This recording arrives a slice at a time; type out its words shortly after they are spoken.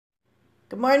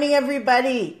Good morning,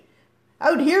 everybody.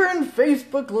 Out here in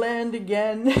Facebook land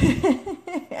again.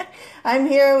 I'm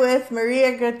here with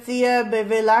Maria Grazia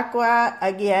Bevilacqua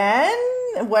again.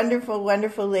 A wonderful,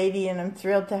 wonderful lady, and I'm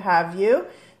thrilled to have you.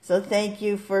 So thank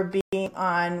you for being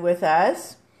on with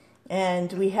us.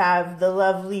 And we have the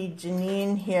lovely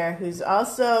Janine here, who's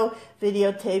also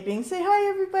videotaping. Say hi,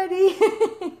 everybody.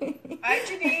 Hi,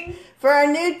 Janine. For our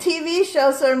new TV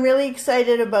show, so I'm really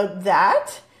excited about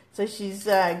that. So she's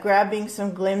grabbing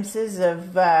some glimpses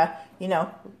of,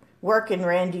 work in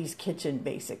Randy's kitchen,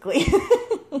 basically.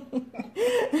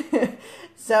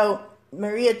 So,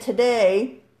 Maria,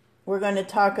 today we're going to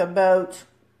talk about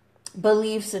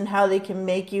beliefs and how they can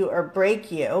make you or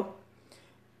break you.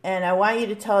 And I want you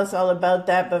to tell us all about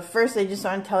that. But first, I just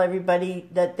want to tell everybody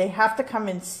that they have to come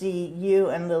and see you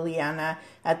and Liliana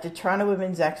at the Toronto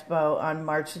Women's Expo on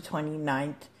March the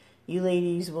 29th. You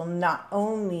ladies will not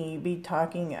only be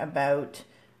talking about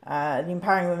the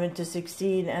Empowering Women to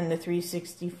Succeed and the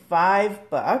 365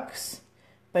 books,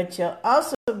 but you'll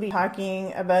also be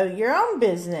talking about your own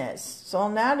business, Soul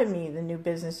Anatomy, the new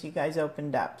business you guys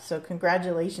opened up. So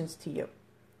congratulations to you.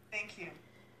 Thank you.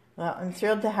 Well, I'm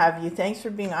thrilled to have you. Thanks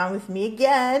for being on with me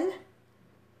again.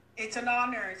 It's an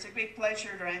honor. It's a great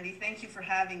pleasure, Randy. Thank you for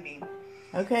having me.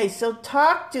 Okay, so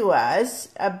talk to us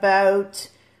about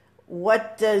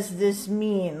what does this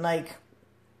mean? Like,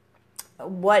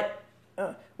 what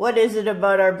is it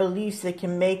about our beliefs that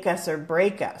can make us or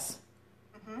break us?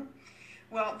 Mm-hmm.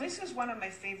 Well, this is one of my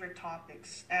favorite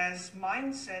topics, as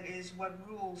mindset is what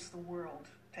rules the world,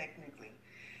 technically.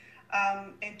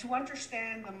 And to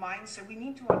understand the mindset, we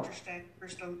need to understand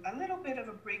first a little bit of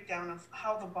a breakdown of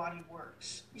how the body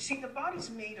works. You see, the body's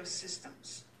made of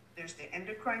systems. There's the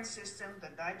endocrine system, the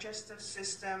digestive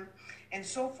system, and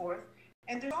so forth.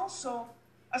 And there's also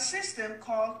a system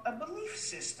called a belief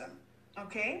system,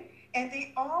 okay? And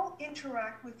they all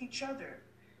interact with each other.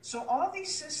 So all these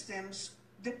systems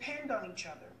depend on each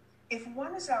other. If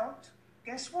one is out,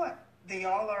 guess what? They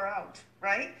all are out,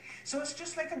 right? So it's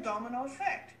just like a domino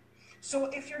effect. So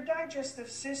if your digestive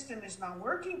system is not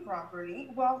working properly,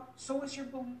 well, so is your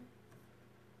belief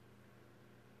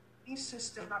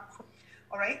system not.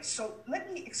 All right, so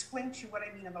let me explain to you what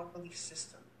I mean about belief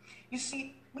system. You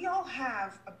see, we all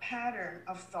have a pattern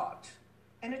of thought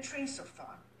and a trace of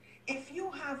thought. If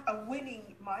you have a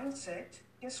winning mindset,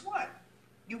 guess what?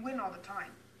 You win all the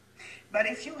time. But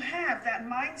if you have that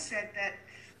mindset that,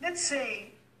 let's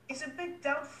say, is a bit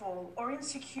doubtful or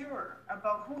insecure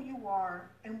about who you are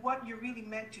and what you're really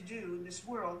meant to do in this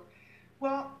world,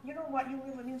 well, you know what? You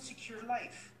live an insecure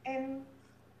life. And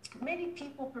many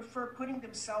people prefer putting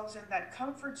themselves in that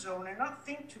comfort zone and not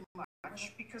think too much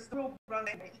because the world runs.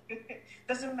 It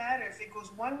doesn't matter if it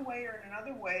goes one way or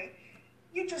another way,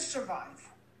 you just survive.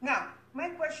 Now, my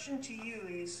question to you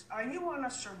is, are you on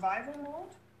a survival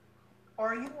mode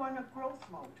or are you on a growth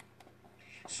mode?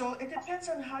 So it depends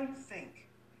on how you think.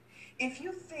 If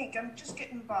you think I'm just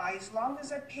getting by, as long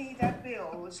as I pay that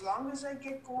bill, as long as I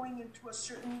get going into a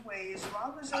certain way, as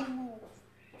long as I move,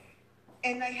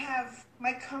 and I have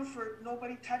my comfort,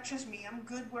 nobody touches me, I'm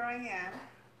good where I am,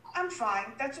 I'm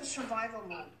fine. That's a survival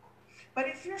mode. But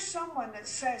if you're someone that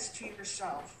says to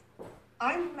yourself,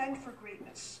 I'm meant for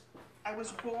greatness. I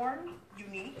was born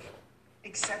unique,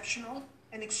 exceptional,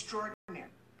 and extraordinary.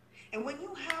 And when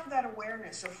you have that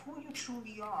awareness of who you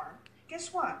truly are,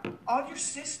 guess what? All your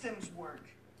systems work.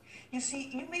 You see,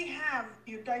 you may have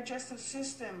your digestive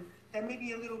system that may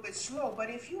be a little bit slow, but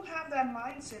if you have that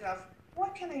mindset of,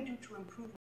 what can I do to improve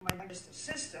my digestive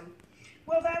system?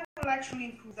 Well, that will actually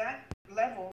improve that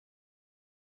level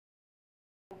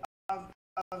of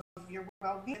your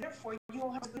well-being. Therefore,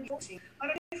 you'll have a good focusing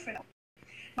on a different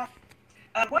level.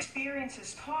 Now, what experience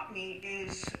has taught me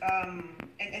is,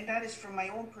 and that is from my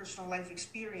own personal life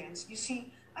experience, you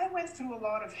see, I went through a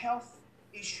lot of health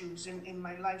issues in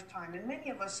my lifetime, and many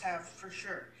of us have for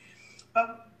sure.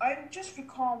 But I just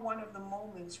recall one of the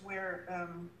moments where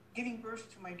giving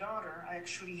birth to my daughter, I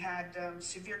actually had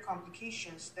severe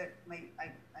complications that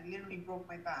I literally broke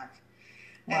my back.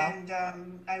 Wow. And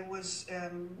I was,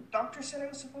 doctor said I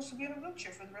was supposed to be in a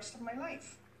wheelchair for the rest of my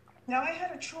life. Now I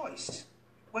had a choice.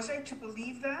 Was I to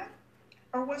believe that?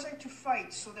 Or was I to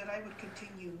fight so that I would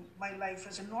continue my life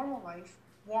as a normal life,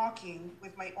 walking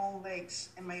with my own legs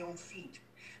and my own feet?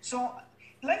 So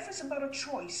life is about a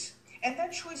choice. And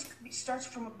that choice starts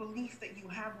from a belief that you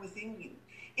have within you.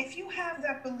 If you have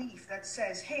that belief that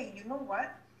says, hey, you know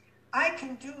what? I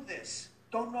can do this.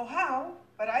 Don't know how,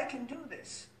 but I can do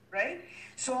this, right?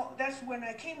 So that's when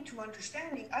I came to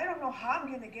understanding, I don't know how I'm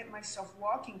going to get myself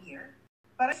walking here,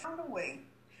 but I found a way.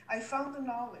 I found the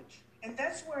knowledge. And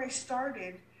that's where I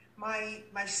started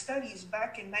my studies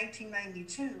back in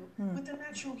 1992 with the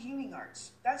natural healing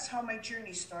arts. That's how my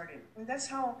journey started. And that's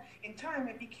how, in time,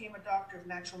 I became a doctor of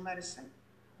natural medicine.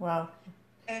 Wow.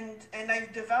 And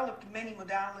I've developed many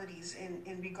modalities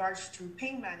in regards to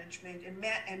pain management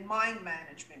and mind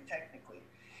management, technically.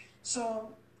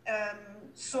 So,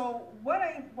 so what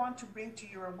I want to bring to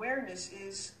your awareness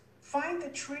is find the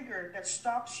trigger that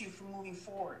stops you from moving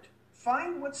forward.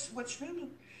 Find what's really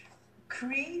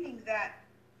creating that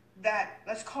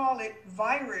let's call it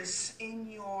virus in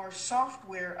your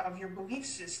software of your belief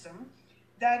system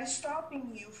that is stopping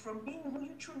you from being who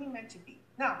you're truly meant to be.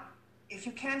 Now, if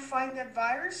you can't find that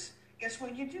virus, guess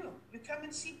what you do? You come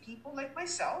and see people like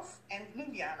myself and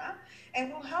Liliana,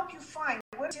 and we'll help you find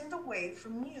what's in the way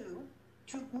from you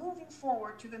to moving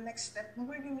forward to the next step and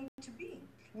where you need to be.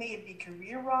 May it be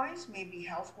career-wise, maybe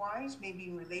health-wise, maybe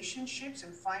in relationships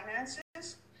and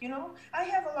finances. You know, I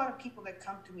have a lot of people that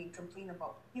come to me and complain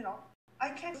about, you know, I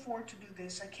can't afford to do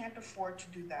this, I can't afford to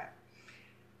do that.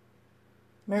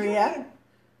 Maria?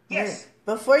 Yes.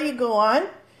 Before you go on,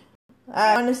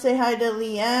 I want to say hi to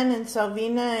Leanne and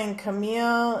Salvina and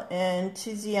Camille and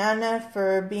Tiziana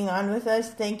for being on with us.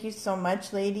 Thank you so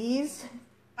much, ladies.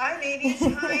 Hi, ladies.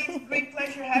 Hi. Great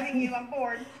pleasure having you on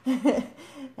board.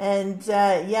 And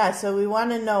yeah, so we want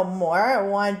to know more. I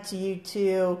want you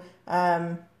to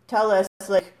tell us,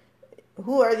 like,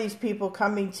 who are these people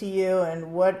coming to you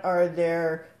and what are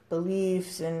their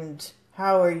beliefs and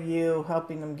how are you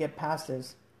helping them get past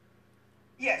this?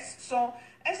 Yes. So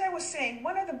as I was saying,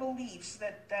 one of the beliefs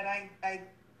that I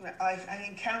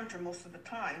encounter most of the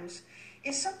times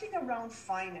is something around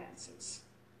finances.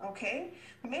 Okay?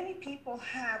 Many people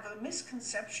have a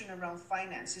misconception around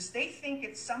finances. They think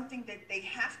it's something that they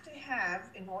have to have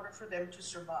in order for them to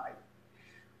survive.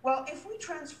 Well, if we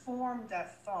transform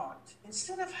that thought,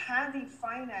 instead of having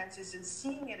finances and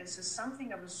seeing it as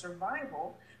something of a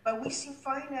survival, but we see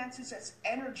finances as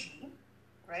energy,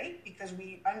 right? Because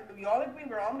we all agree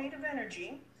we're all made of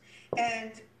energy,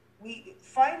 and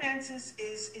finances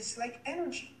is like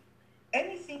energy.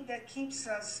 Anything that keeps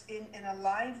us in a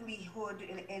livelihood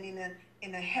and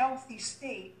in a healthy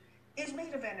state is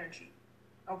made of energy.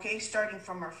 Okay, starting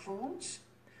from our foods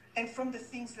and from the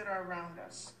things that are around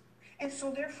us. And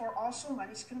so therefore also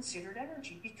money is considered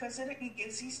energy because it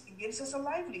gives us a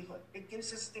livelihood. It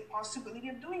gives us the possibility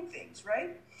of doing things,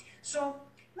 right? So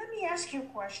let me ask you a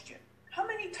question. How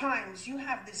many times you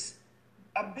have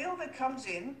a bill that comes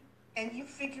in and you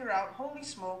figure out, holy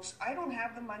smokes, I don't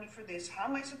have the money for this. How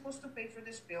am I supposed to pay for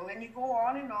this bill? And you go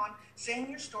on and on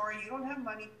saying your story. You don't have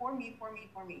money. Poor me, poor me,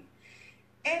 poor me.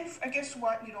 And guess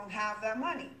what? You don't have that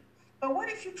money. But what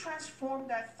if you transform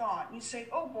that thought? You say,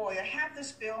 oh boy, I have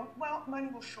this bill. Well, money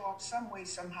will show up some way,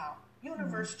 somehow.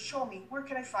 Universe, show me. Where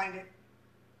can I find it?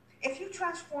 If you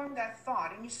transform that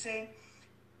thought and you say,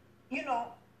 you know,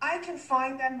 I can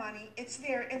find that money. It's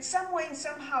there. In some way and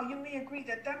somehow, you may agree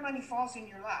that that money falls in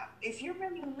your lap. If you're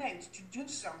really meant to do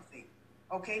something,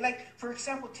 okay, like, for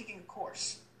example, taking a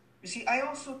course. You see, I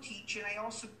also teach and I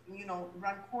also, you know,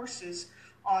 run courses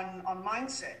on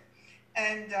mindset.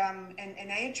 And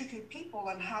I educate people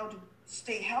on how to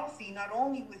stay healthy, not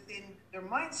only within their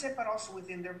mindset, but also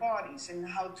within their bodies and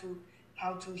how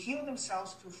to heal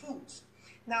themselves through foods.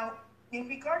 Now, in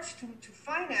regards to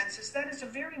finances, that is a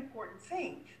very important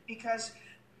thing because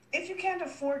if you can't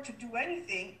afford to do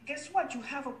anything, guess what? You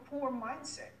have a poor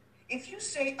mindset. If you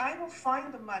say, I will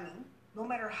find the money, no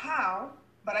matter how,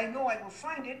 but I know I will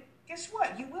find it, guess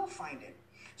what? You will find it.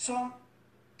 So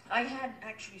I had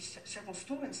actually several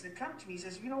students that come to me and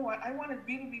says, you know what, I want to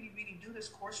really, really, really do this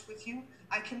course with you.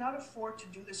 I cannot afford to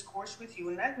do this course with you.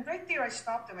 And right there I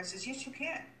stopped them. I says, yes, you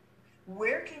can.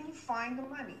 Where can you find the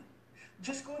money?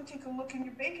 Just go and take a look in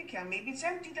your bank account. Maybe it's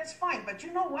empty, that's fine. But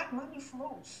you know what? Money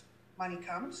flows. Money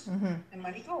comes and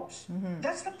money goes.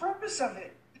 That's the purpose of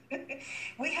it.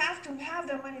 We have to have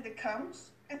the money that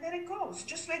comes and then it goes.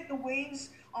 Just like the waves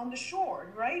on the shore,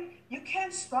 right? You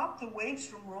can't stop the waves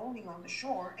from rolling on the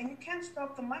shore and you can't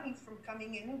stop the money from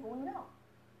coming in and going out.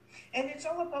 And it's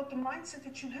all about the mindset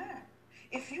that you have.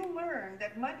 If you learn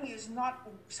that money is not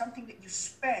something that you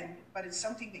spend, but it's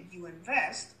something that you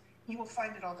invest, you will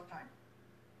find it all the time.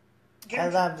 I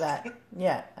love that.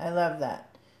 Yeah, I love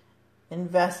that.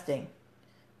 Investing.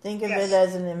 Think of it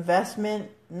as an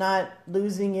investment, not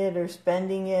losing it or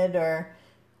spending it or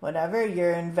whatever.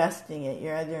 You're investing it.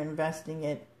 You're either investing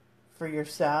it for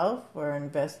yourself or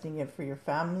investing it for your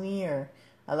family or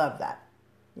I love that.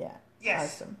 Yeah.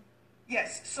 Yes. Awesome.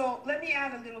 Yes. So let me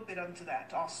add a little bit onto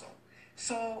that also.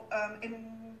 So,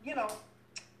 you know,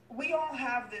 we all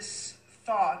have this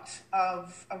thought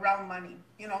of around money.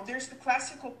 You know, there's the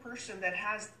classical person that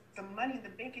has the money in the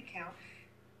bank account,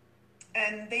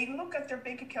 and they look at their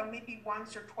bank account maybe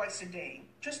once or twice a day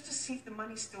just to see if the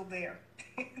money's still there.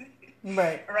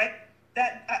 Right. Right?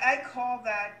 That I call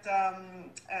that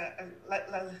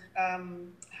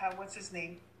what's his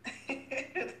name?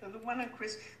 The one on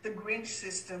Chris, the Grinch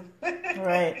system.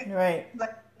 Right.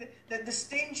 Like the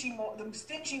stingy mode,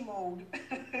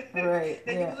 Right.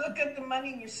 Then Yeah. you look at the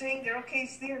money and you're saying there, okay,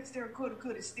 it's there,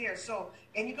 good, it's there. So,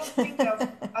 and you don't think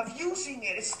of using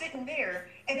it. It's sitting there,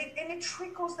 and it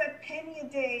trickles that penny a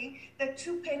day, that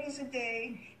 2 pennies a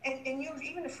day, and you're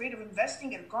even afraid of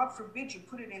investing it. God forbid you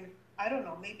put it in, I don't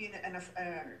know, maybe in a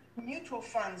mutual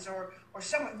funds or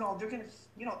something. No, they're going to,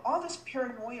 all this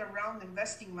paranoia around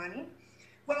investing money.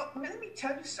 Well, let me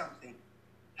tell you something.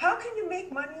 How can you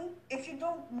make money if you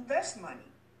don't invest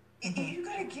money? Mm-hmm. You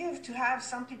got to give to have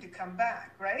something to come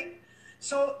back, right?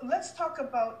 So let's talk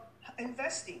about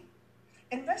investing.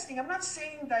 Investing, I'm not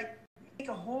saying that make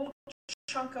a whole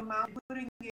chunk amount, putting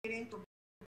it into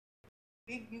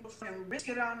big mutual fund and risk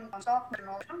it on stock and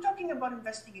all. I'm talking about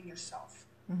investing in yourself.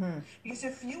 Mm-hmm. Because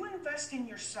if you invest in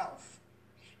yourself,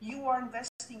 you are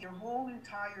investing your whole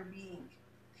entire being.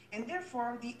 And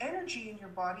therefore, the energy in your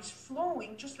body is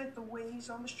flowing just like the waves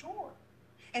on the shore.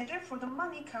 And therefore, the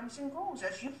money comes and goes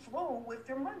as you flow with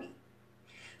their money.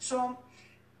 So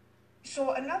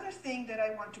another thing that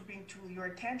I want to bring to your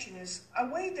attention is a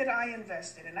way that I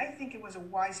invested. And I think it was a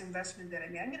wise investment that I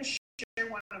made. I'm going to share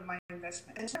one of my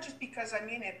investments. And it's not just because I'm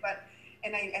in it, but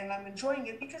and I'm enjoying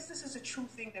it because this is a true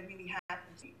thing that really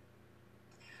happened to me.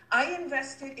 I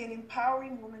invested in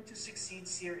Empowering Women to Succeed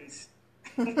series.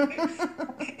 When I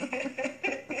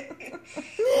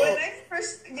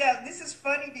first, this is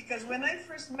funny because when I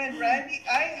first met Randy,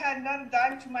 I had not a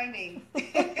dime to my name.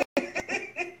 And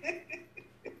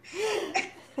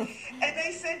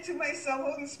I said to myself,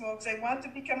 holy smokes, I want to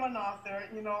become an author,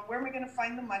 where am I going to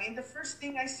find the money? And the first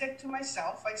thing I said to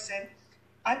myself, I said,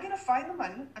 I'm going to find the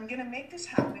money. I'm going to make this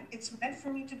happen. It's meant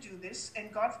for me to do this.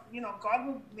 And God, God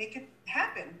will make it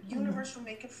happen. The universe will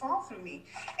make it fall through me.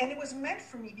 And it was meant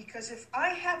for me because if I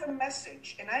have a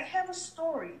message and I have a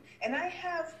story and I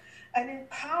have an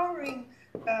empowering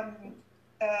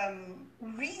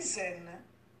reason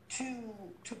to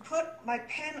put my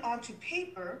pen onto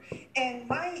paper and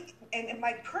my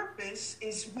purpose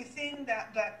is within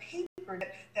that paper,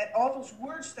 that all those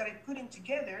words that I put in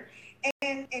together.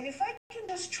 And if I can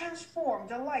just transform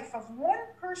the life of one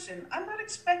person, I'm not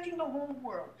expecting the whole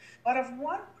world, but of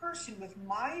one person with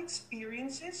my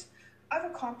experiences, I've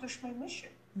accomplished my mission.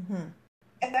 Mm-hmm.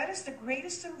 And that is the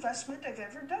greatest investment I've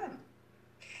ever done.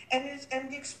 And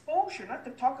the exposure, not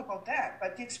to talk about that,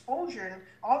 but the exposure and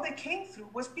all that came through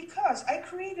was because I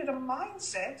created a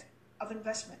mindset of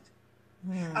investment.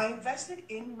 Mm. I invested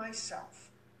in myself.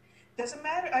 Doesn't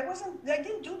matter. I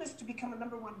didn't do this to become a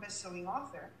 #1 best-selling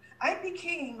author. I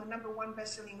became a #1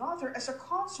 best-selling author as a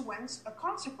consequence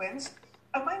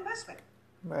of my investment.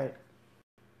 Right.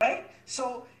 Right?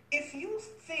 So if you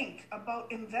think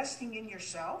about investing in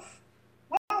yourself,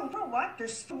 well, you know what?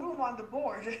 There's still room on the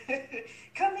board.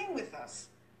 Come in with us.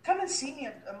 Come and see me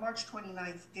at March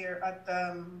 29th there at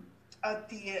the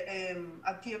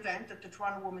event at the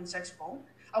Toronto Women's Expo.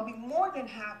 I'll be more than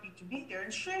happy to be there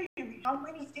and share you how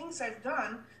many things I've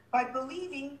done by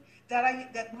believing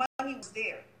that money was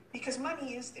there. Because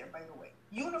money is there, by the way.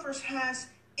 Universe has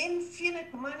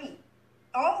infinite money.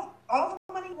 All the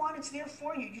money you want is there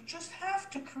for you. You just have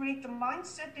to create the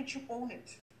mindset that you own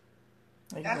it.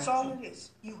 Exactly. That's all it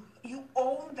is. You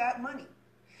own that money.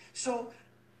 So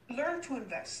learn to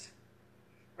invest,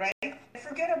 right?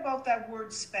 Forget about that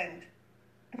word spend,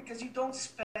 because you don't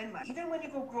spend money. Even when you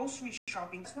go grocery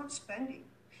shopping, it's not spending.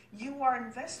 You are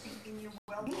investing in your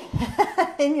well-being.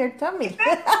 In your tummy.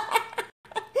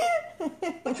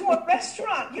 To a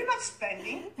restaurant, you're not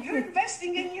spending. You're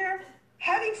investing in your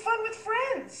having fun with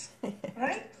friends,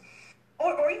 right?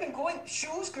 Or even going,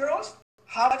 shoes, girls.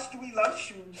 How much do we love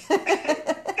shoes?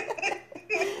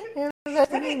 You're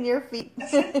investing in your feet.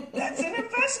 That's an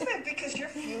investment because you're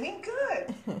feeling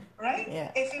good, right?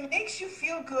 Yeah. If it makes you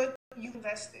feel good, you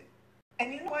invested.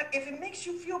 And you know what? If it makes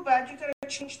you feel bad, you got to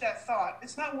change that thought.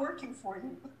 It's not working for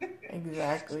you.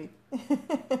 Exactly.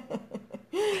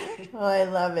 Well, I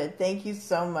love it. Thank you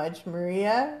so much,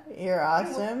 Maria. You're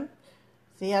awesome.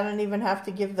 See, I don't even have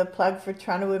to give the plug for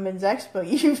Toronto Women's Expo.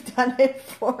 You've done it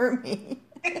for me.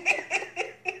 Well,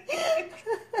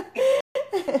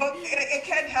 I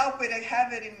can't help it. I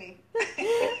have it in me.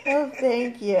 Oh,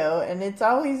 thank you. And it's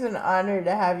always an honor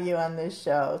to have you on this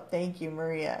show. Thank you,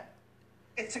 Maria.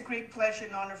 It's a great pleasure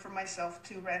and honor for myself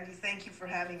too, Randy. Thank you for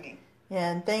having me.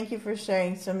 And thank you for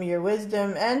sharing some of your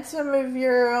wisdom and some of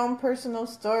your own personal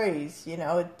stories. You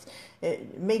know,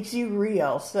 it makes you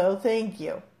real. So thank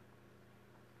you.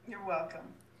 You're welcome.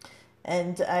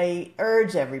 And I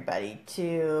urge everybody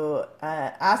to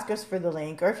ask us for the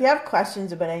link, or if you have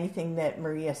questions about anything that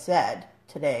Maria said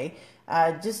today,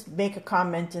 just make a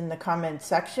comment in the comment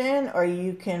section, or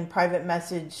you can private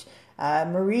message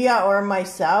Maria or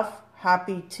myself.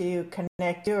 Happy to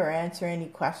connect you or answer any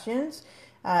questions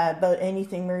about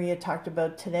anything Maria talked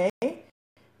about today.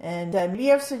 And maybe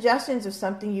you have suggestions of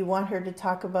something you want her to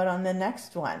talk about on the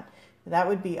next one. That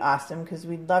would be awesome, because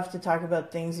we'd love to talk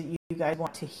about things that you guys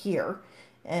want to hear.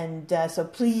 And so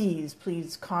please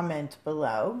comment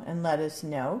below and let us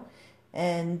know.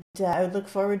 And I would look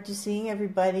forward to seeing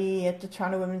everybody at the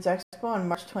Toronto Women's Expo on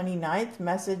March 29th.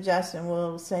 Message us and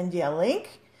we'll send you a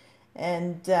link.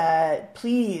 And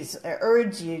please, I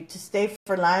urge you to stay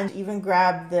for lunch, even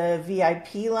grab the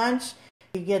VIP lunch.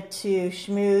 You get to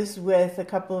schmooze with a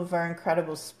couple of our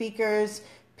incredible speakers,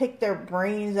 pick their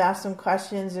brains, ask some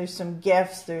questions. There's some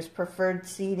gifts, there's preferred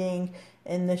seating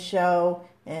in the show,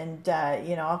 and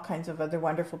all kinds of other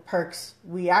wonderful perks.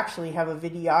 We actually have a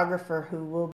videographer who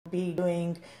will be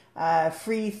doing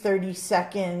free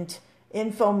 30-second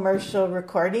infomercial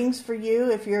recordings for you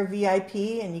if you're a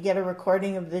VIP, and you get a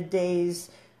recording of the day's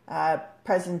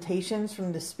presentations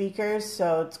from the speakers.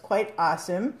 So it's quite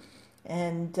awesome.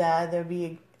 And there'll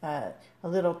be a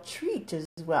little treat as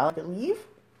well, I believe.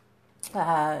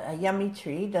 A yummy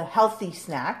treat, a healthy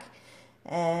snack.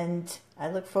 And I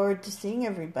look forward to seeing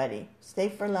everybody. Stay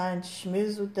for lunch,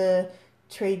 schmooze with the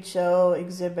trade show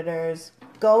exhibitors.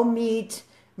 Go meet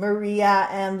Maria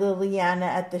and Liliana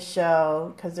at the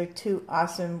show, because they're two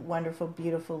awesome, wonderful,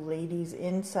 beautiful ladies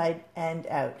inside and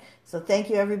out. So thank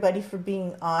you, everybody, for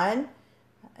being on.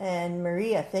 And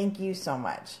Maria, thank you so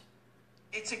much.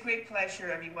 It's a great pleasure,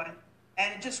 everyone.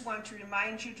 And I just want to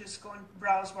remind you, just go and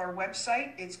browse our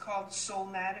website. It's called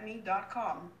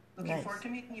soulnatomy.com. Looking forward to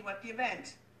meeting you at the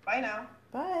event. Bye now.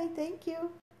 Bye. Thank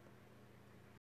you.